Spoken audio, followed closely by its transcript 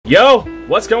Yo,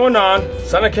 what's going on?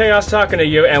 Son of Chaos talking to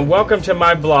you, and welcome to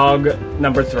my vlog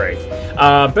number 3.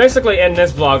 Basically, in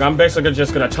this vlog, I'm basically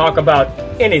just gonna talk about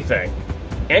anything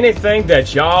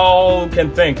that y'all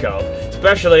can think of,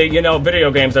 especially, you know,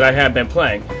 video games that I have been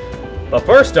playing. But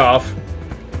first off,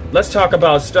 let's talk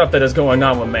about stuff that is going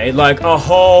on with me. Like, a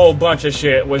whole bunch of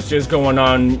shit was just going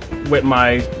on with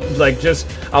my, like, just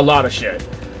a lot of shit.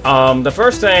 The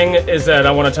first thing is that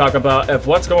I want to talk about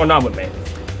what's going on with me.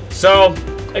 So,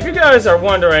 if you guys are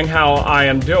wondering how I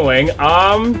am doing,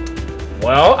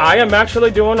 well, I am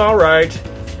actually doing alright.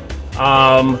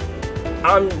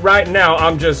 Right now,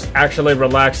 I'm just actually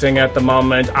relaxing at the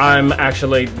moment. I'm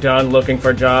actually done looking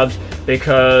for jobs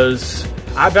because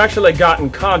I've actually gotten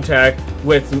contact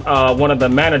with one of the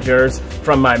managers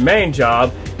from my main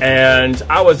job, and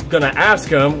I was gonna ask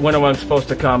him when I'm supposed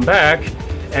to come back,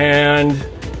 and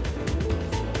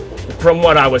from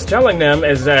what I was telling them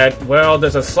is that, well,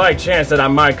 there's a slight chance that I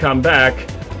might come back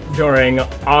during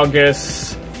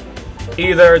August,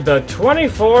 either the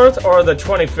 24th or the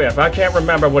 25th. I can't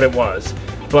remember what it was,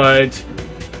 but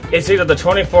it's either the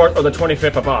 24th or the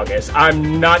 25th of August.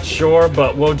 I'm not sure,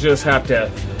 but we'll just have to,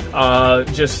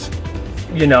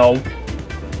 you know,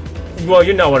 well,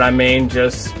 you know what I mean.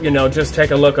 Just take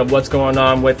a look at what's going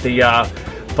on with the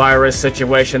virus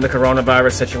situation, the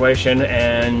coronavirus situation,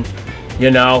 and you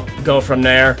know, go from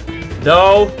there.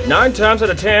 Though, 9 times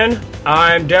out of 10,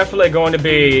 I'm definitely going to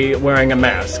be wearing a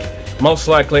mask. Most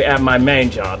likely at my main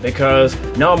job, because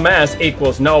no mask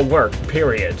equals no work,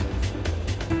 period.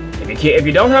 If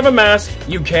you don't have a mask,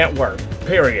 you can't work,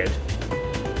 period.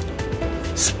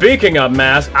 Speaking of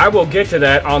masks, I will get to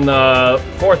that on the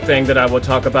 4th thing that I will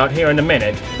talk about here in a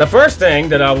minute. The first thing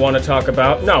that I want to talk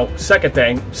about, no, second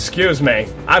thing, excuse me,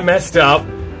 I messed up.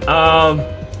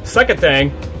 Second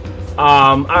thing,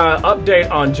 update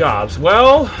on jobs.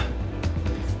 Well,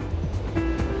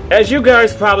 as you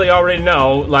guys probably already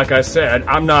know, like I said,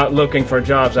 I'm not looking for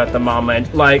jobs at the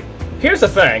moment. Like, here's the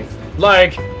thing.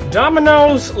 Like,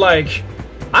 Domino's, like,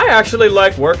 I actually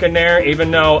like working there, even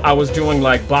though I was doing,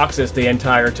 like, boxes the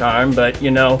entire time. But,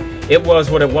 you know, it was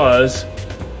what it was.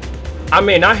 I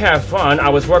mean, I have fun. I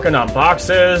was working on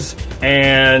boxes,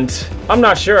 and I'm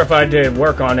not sure if I did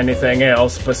work on anything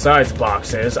else besides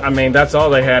boxes. I mean, that's all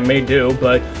they had me do,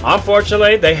 but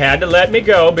unfortunately, they had to let me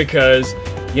go because,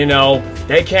 you know,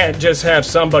 they can't just have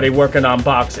somebody working on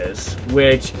boxes,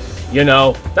 which, you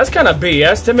know, that's kind of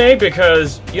BS to me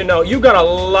because, you know, you got a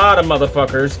lot of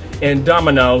motherfuckers in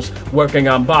Domino's working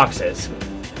on boxes.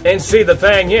 And see, the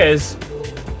thing is,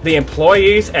 the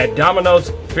employees at Domino's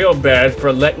feel bad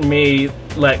for letting me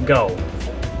let go.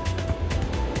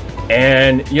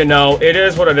 And, you know, it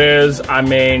is what it is. I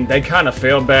mean, they kind of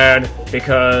feel bad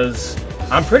because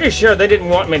I'm pretty sure they didn't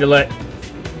want me to let...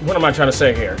 What am I trying to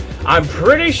say here? I'm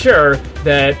pretty sure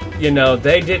that, you know,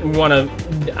 they didn't want to...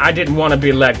 I didn't want to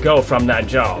be let go from that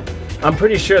job. I'm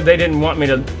pretty sure they didn't want me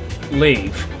to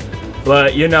leave.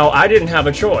 But, you know, I didn't have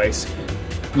a choice.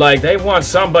 Like, they want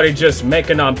somebody just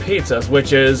making on pizzas,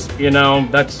 which is, you know,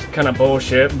 that's kind of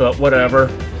bullshit, but whatever.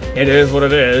 It is what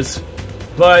it is.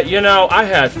 But, you know, I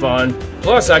had fun.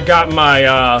 Plus, I got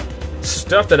my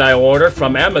stuff that I ordered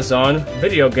from Amazon,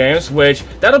 video games, which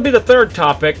that'll be the 3rd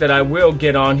topic that I will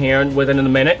get on here within a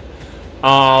minute.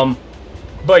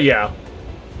 But yeah.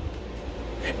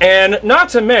 And not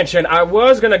to mention, I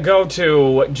was going to go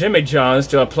to Jimmy John's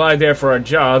to apply there for a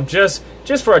job, just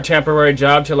for a temporary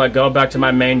job till I go back to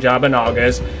my main job in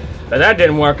August. But that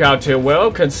didn't work out too well,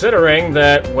 considering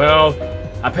that, well,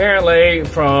 apparently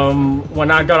from when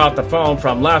I got off the phone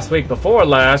from last week before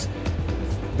last,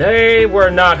 they were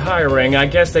not hiring. I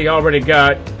guess they already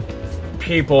got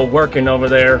people working over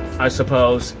there, I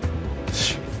suppose.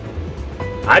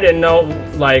 I didn't know,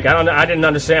 like, I didn't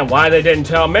understand why they didn't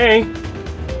tell me.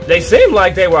 They seemed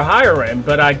like they were hiring,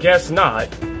 but I guess not.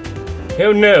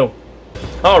 Who knew?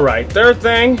 Alright, 3rd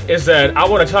thing is that I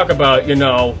want to talk about, you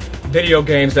know, video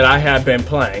games that I have been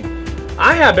playing.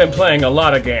 I have been playing a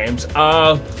lot of games.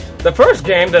 The first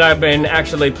game that I've been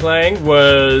actually playing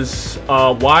was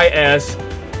YS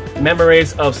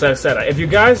Memories of Celceta. If you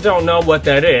guys don't know what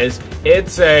that is,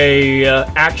 it's a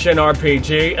action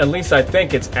RPG. At least I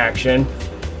think it's action.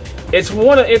 It's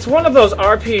one of those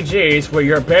RPGs where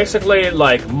you're basically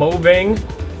like moving.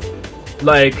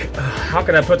 Like, how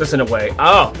can I put this in a way?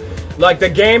 Oh, like the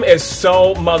game is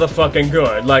so motherfucking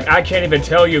good. Like, I can't even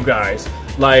tell you guys.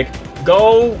 Like,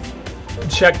 go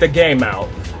check the game out.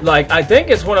 Like, I think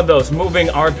it's one of those moving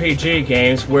RPG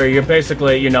games where you're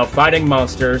basically, you know, fighting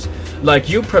monsters. Like,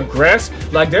 you progress.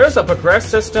 Like, there's a progress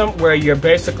system where you're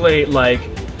basically, like,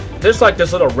 there's like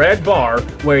this little red bar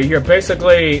where you're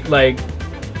basically, like,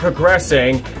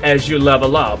 progressing as you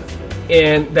level up.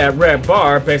 And that red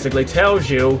bar basically tells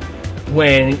you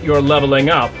when you're leveling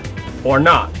up or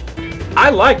not.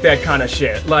 I like that kind of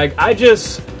shit. Like, I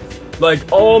just, like,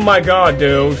 oh my god,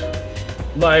 dude.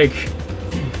 Like,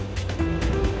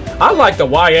 I like the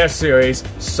YS series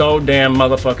so damn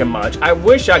motherfucking much. I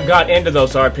wish I got into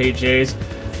those RPGs,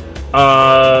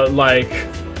 like,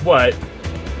 what?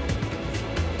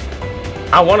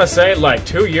 I want to say, like,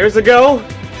 2 years ago?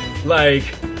 Like,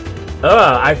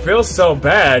 I feel so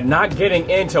bad not getting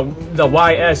into the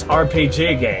YS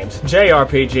RPG games.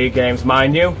 JRPG games,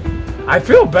 mind you. I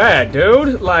feel bad,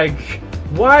 dude. Like,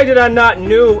 why did I not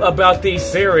knew about these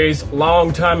series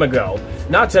long time ago?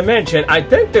 Not to mention, I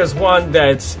think there's one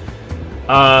that's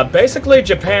basically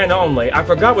Japan only. I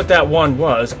forgot what that one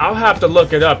was. I'll have to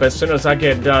look it up as soon as I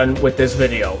get done with this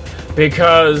video.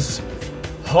 Because,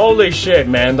 holy shit,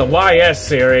 man, the YS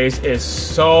series is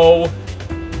so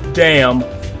damn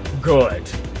good.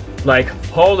 Like,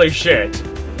 holy shit.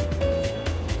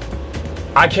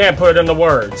 I can't put it into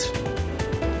words.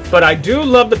 But I do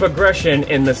love the progression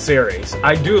in the series.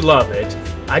 I do love it.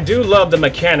 I do love the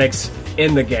mechanics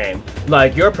in the game.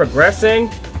 Like, you're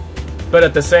progressing, but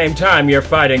at the same time, you're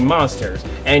fighting monsters.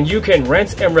 And you can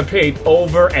rinse and repeat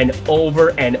over and over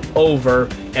and over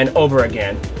and over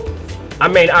again. I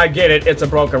mean, I get it, it's a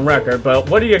broken record, but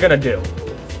what are you gonna do?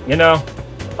 You know?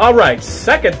 Alright,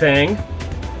 second thing.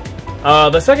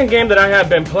 The second game that I have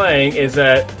been playing is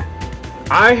that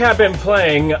I have been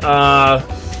playing,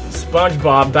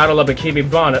 SpongeBob Battle of Bikini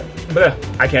Bottom.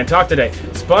 I can't talk today.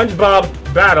 SpongeBob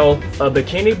Battle of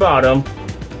Bikini Bottom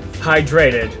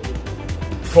Hydrated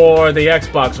for the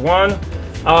Xbox One.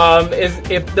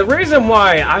 If the reason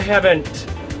why I haven't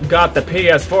got the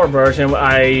PS4 version,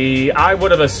 I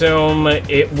would have assumed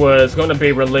it was going to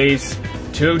be released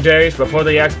 2 days before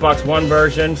the Xbox One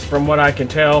versions, from what I can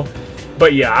tell.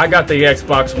 But yeah, I got the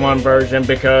Xbox One version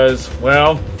because,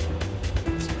 well,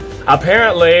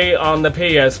 apparently on the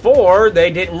PS4,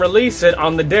 they didn't release it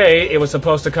on the day it was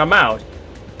supposed to come out.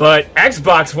 But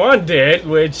Xbox One did,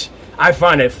 which I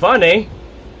find it funny.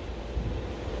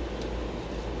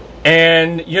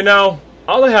 And, you know,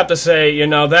 all I have to say, you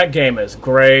know, that game is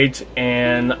great,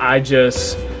 and I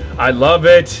love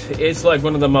it. It's like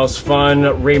one of the most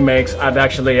fun remakes I've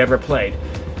actually ever played.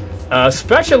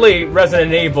 Especially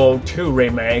Resident Evil 2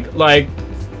 remake. Dude,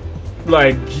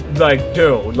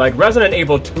 like, Resident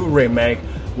Evil 2 remake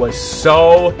was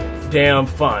so damn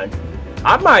fun.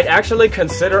 I might actually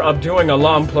consider of doing a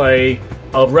long play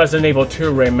of Resident Evil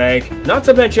 2 remake, not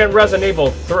to mention Resident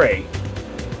Evil 3.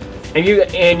 And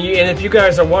if you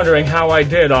guys are wondering how I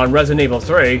did on Resident Evil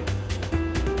 3,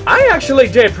 I actually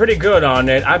did pretty good on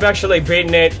it. I've actually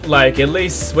beaten it, like, at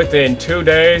least within 2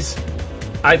 days,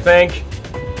 I think.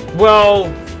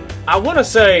 Well, I want to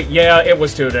say, yeah, it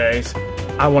was 2 days.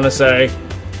 I want to say.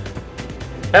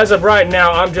 As of right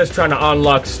now, I'm just trying to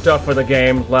unlock stuff for the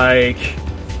game, like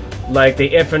the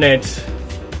infinite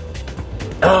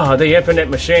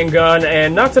machine gun,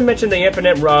 and not to mention the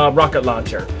infinite rocket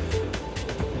launcher.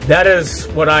 That is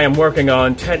what I am working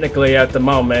on technically at the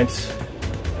moment,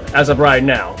 as of right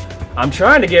now. I'm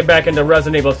trying to get back into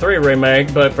Resident Evil 3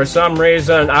 remake, but for some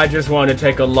reason, I just wanted to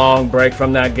take a long break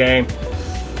from that game,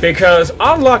 because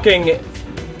unlocking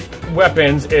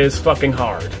weapons is fucking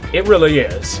hard. It really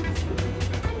is.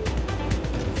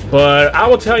 But I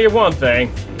will tell you one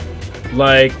thing.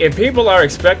 Like, if people are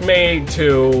expecting me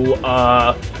to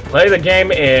play the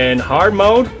game in hard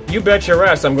mode, you bet your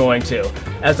ass I'm going to.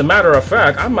 As a matter of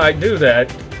fact, I might do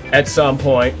that at some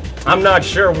point. I'm not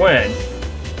sure when.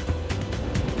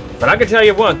 But I can tell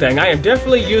you one thing. I am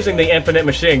definitely using the infinite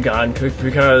machine gun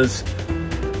because,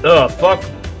 fuck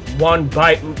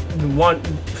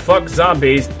fuck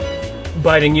zombies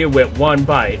biting you with one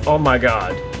bite. Oh my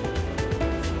god.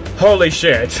 Holy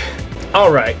shit.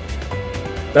 Alright.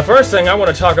 The first thing I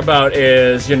want to talk about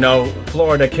is, you know,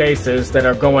 Florida cases that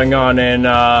are going on in,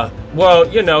 well,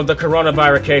 you know, the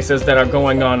coronavirus cases that are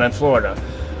going on in Florida.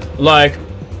 Like,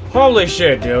 holy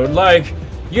shit, dude. Like,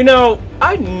 you know,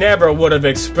 I never would have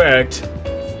expected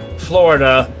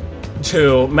Florida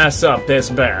to mess up this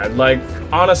bad. Like,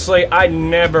 honestly, I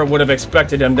never would have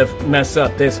expected them to mess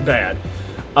up this bad.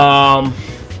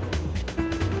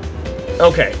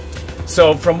 Okay.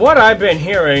 So, from what I've been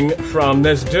hearing from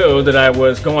this dude that I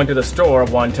was going to the store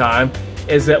one time,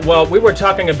 is that, well, we were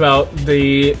talking about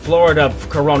the Florida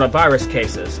coronavirus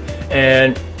cases.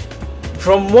 And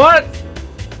from what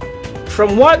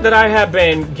that I have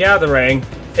been gathering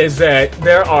is that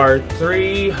there are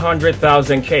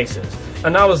 300,000 cases.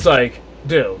 And I was like,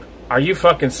 dude, are you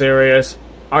fucking serious?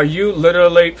 Are you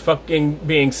literally fucking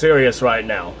being serious right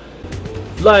now?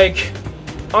 Like,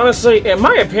 honestly, in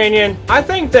my opinion, I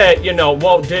think that, you know,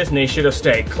 Walt Disney should have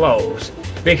stayed closed.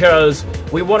 Because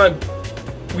we want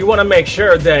to make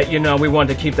sure that, you know, we want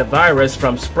to keep the virus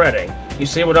from spreading. You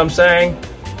see what I'm saying?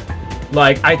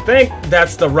 Like, I think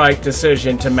that's the right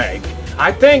decision to make.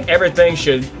 I think everything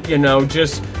should, you know,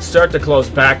 just start to close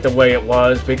back the way it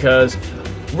was, because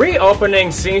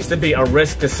reopening seems to be a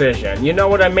risk decision. You know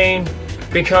what I mean?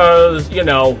 Because, you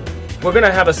know, we're going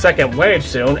to have a second wave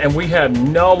soon, and we have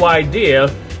no idea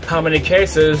how many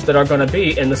cases that are going to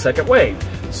be in the second wave.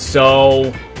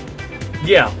 So,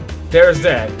 yeah, there's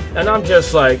that. And I'm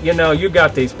just like, you know, you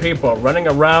got these people running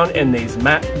around in these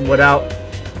without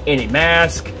any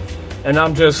mask, and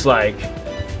I'm just like,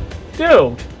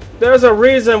 dude, there's a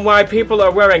reason why people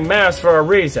are wearing masks for a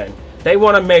reason. They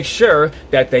want to make sure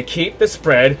that they keep the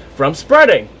spread from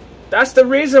spreading. That's the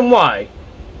reason why.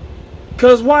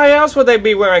 Because why else would they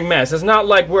be wearing masks? It's not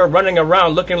like we're running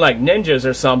around looking like ninjas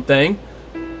or something.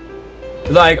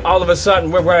 Like, all of a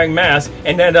sudden we're wearing masks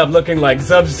and end up looking like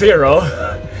Sub-Zero.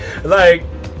 Like,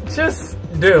 just,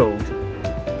 dude.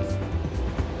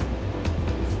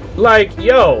 Like,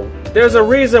 yo, there's a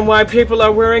reason why people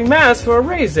are wearing masks for a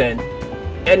reason.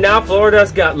 And now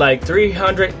Florida's got like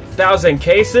 300,000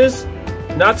 cases.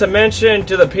 Not to mention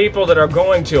to the people that are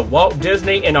going to Walt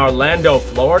Disney in Orlando,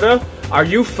 Florida. Are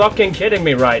you fucking kidding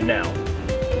me right now?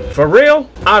 For real?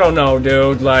 I don't know,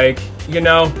 dude. Like, you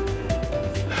know,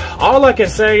 all I can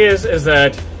say is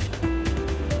that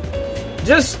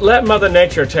just let Mother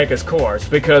Nature take its course,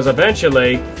 because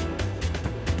eventually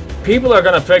people are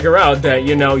going to figure out that,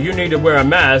 you know, you need to wear a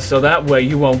mask so that way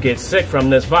you won't get sick from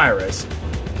this virus.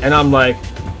 And I'm like,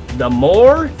 the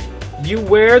more you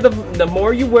wear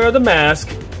the mask,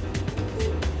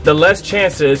 the less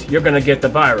chances you're going to get the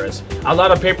virus. A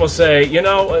lot of people say, you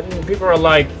know, people are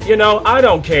like, you know, I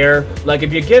don't care. Like,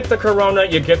 if you get the corona,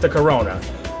 you get the corona.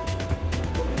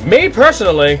 Me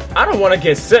personally, I don't want to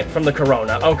get sick from the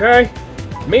corona, okay?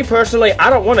 Me personally,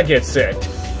 I don't want to get sick.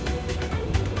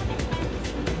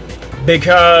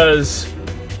 Because,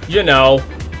 you know,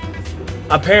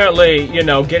 apparently, you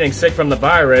know, getting sick from the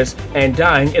virus and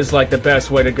dying is like the best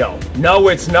way to go. No,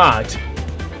 it's not.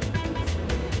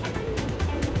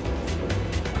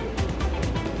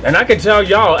 And I can tell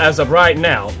y'all, as of right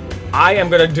now, I am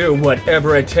going to do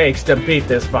whatever it takes to beat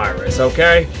this virus,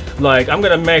 okay? Like, I'm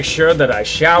going to make sure that I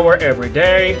shower every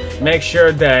day, make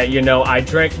sure that, you know, I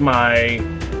drink my,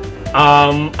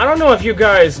 I don't know if you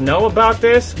guys know about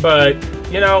this, but,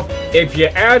 you know, if you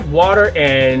add water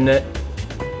and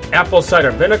apple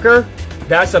cider vinegar,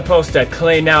 that's supposed to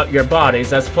clean out your bodies.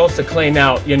 That's supposed to clean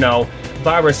out, you know,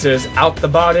 viruses out the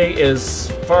body,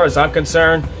 as far as I'm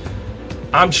concerned.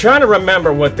 I'm trying to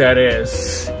remember what that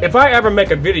is. If I ever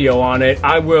make a video on it,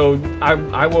 I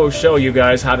will show you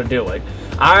guys how to do it.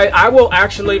 I will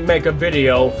actually make a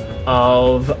video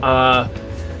of,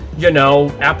 you know,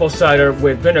 apple cider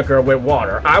with vinegar with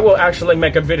water. I will actually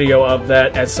make a video of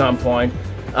that at some point.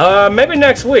 Maybe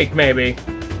next week, maybe.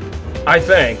 I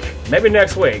think. Maybe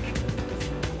next week.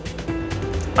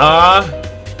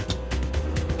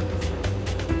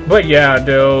 But yeah,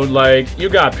 dude, like, you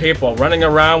got people running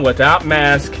around without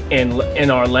masks in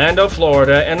Orlando,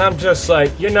 Florida, and I'm just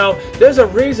like, you know, there's a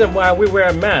reason why we wear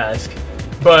a mask,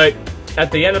 but at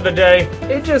the end of the day,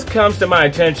 it just comes to my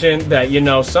attention that, you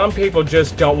know, some people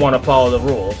just don't want to follow the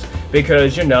rules,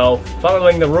 because, you know,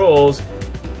 following the rules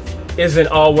isn't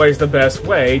always the best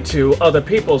way to other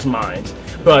people's minds.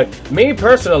 But me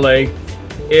personally,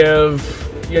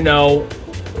 if, you know,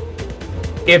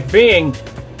 if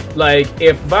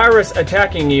virus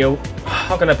attacking you,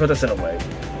 how can I put this in a way?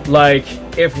 Like,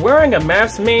 if wearing a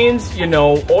mask means, you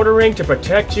know, ordering to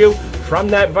protect you from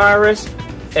that virus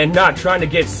and not trying to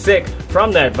get sick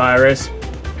from that virus,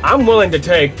 I'm willing to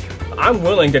take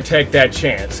that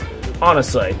chance.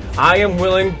 Honestly, I am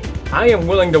willing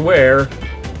to wear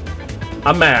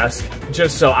a mask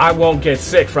just so I won't get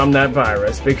sick from that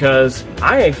virus, because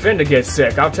I ain't finna get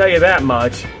sick, I'll tell you that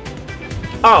much.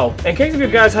 Oh, in case if you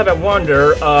guys haven't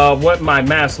wondered what my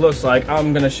mask looks like,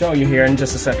 I'm going to show you here in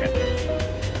just a second.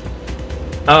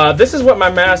 This is what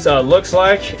my mask looks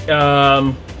like.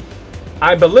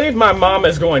 I believe my mom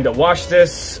is going to wash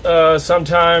this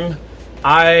sometime.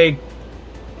 I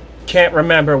can't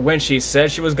remember when she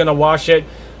said she was going to wash it.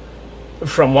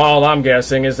 From all I'm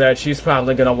guessing is that she's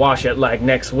probably going to wash it like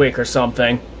next week or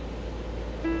something.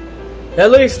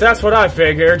 At least that's what I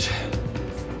figured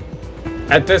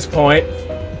at this point.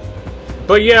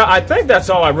 But yeah, I think that's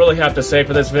all I really have to say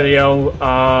for this video.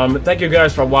 Thank you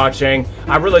guys for watching.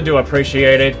 I really do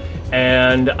appreciate it.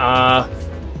 And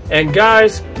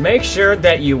guys, make sure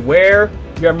that you wear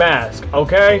your mask,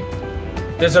 okay?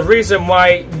 There's a reason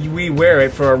why we wear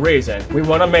it for a reason. We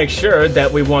want to make sure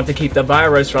that we want to keep the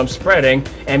virus from spreading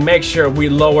and make sure we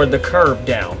lower the curve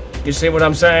down. You see what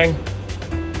I'm saying?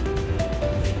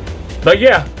 But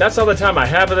yeah, that's all the time I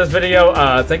have for this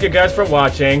video. Thank you guys for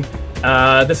watching.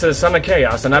 This is Son of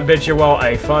Chaos, and I bid you all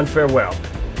a fond farewell.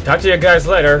 Talk to you guys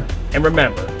later, and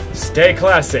remember, stay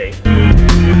classy.